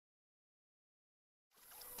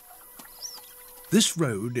This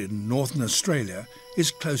road in northern Australia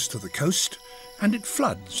is close to the coast and it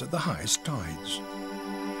floods at the highest tides.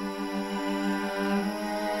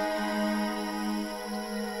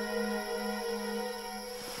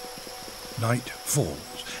 Night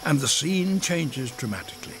falls and the scene changes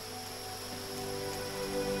dramatically.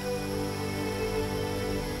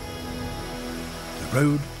 The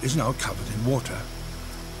road is now covered in water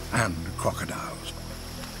and crocodiles.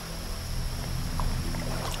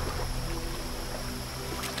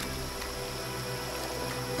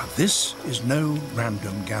 But this is no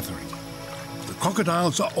random gathering. The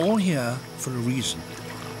crocodiles are all here for a reason.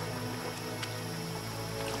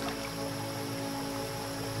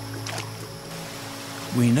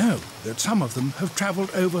 We know that some of them have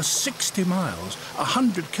travelled over 60 miles,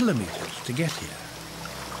 100 kilometres to get here.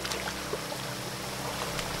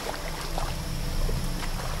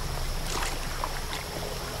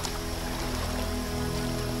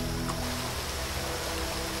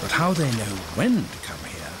 But how they know when to come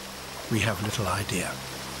here, we have little idea.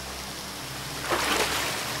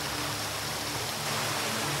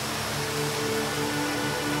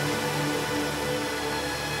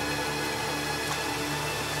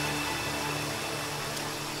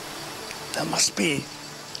 There must be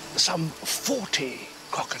some 40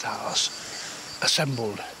 crocodiles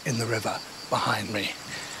assembled in the river behind me.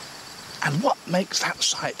 And what makes that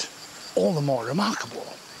sight all the more remarkable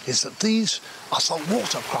is that these are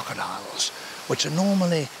saltwater crocodiles, which are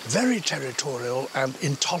normally very territorial and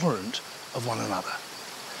intolerant of one another.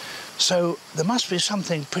 So there must be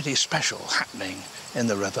something pretty special happening in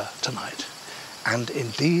the river tonight. And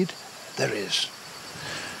indeed, there is.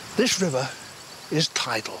 This river is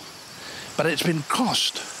tidal, but it's been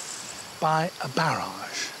crossed by a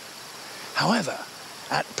barrage. However,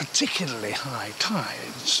 at particularly high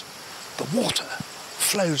tides, the water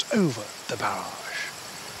flows over the barrage.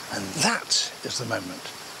 And that is the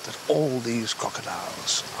moment that all these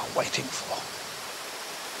crocodiles are waiting for.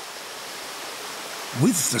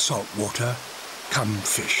 With the salt water come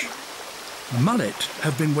fish. Mullet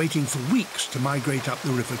have been waiting for weeks to migrate up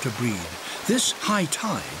the river to breed. This high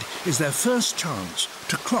tide is their first chance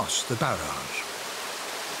to cross the barrage.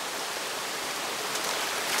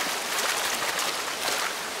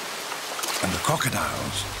 And the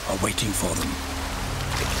crocodiles are waiting for them.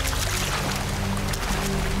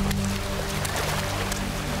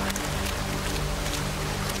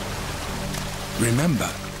 Remember,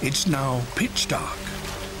 it's now pitch dark.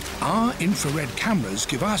 Our infrared cameras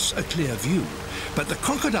give us a clear view, but the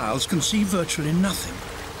crocodiles can see virtually nothing.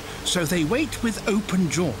 So they wait with open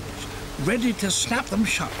jaws, ready to snap them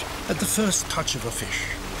shut at the first touch of a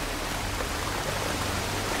fish.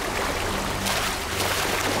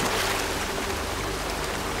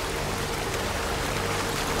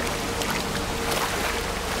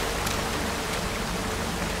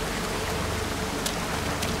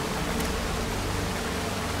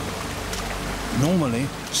 Normally,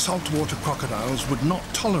 saltwater crocodiles would not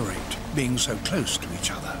tolerate being so close to each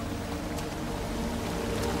other.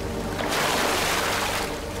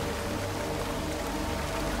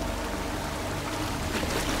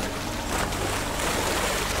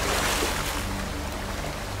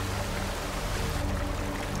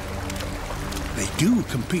 They do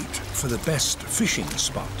compete for the best fishing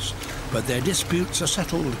spots, but their disputes are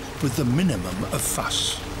settled with the minimum of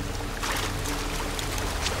fuss.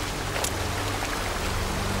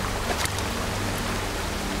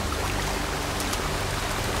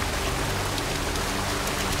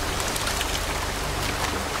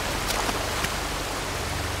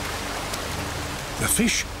 The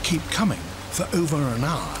fish keep coming for over an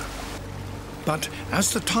hour. But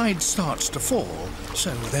as the tide starts to fall,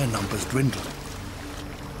 so their numbers dwindle.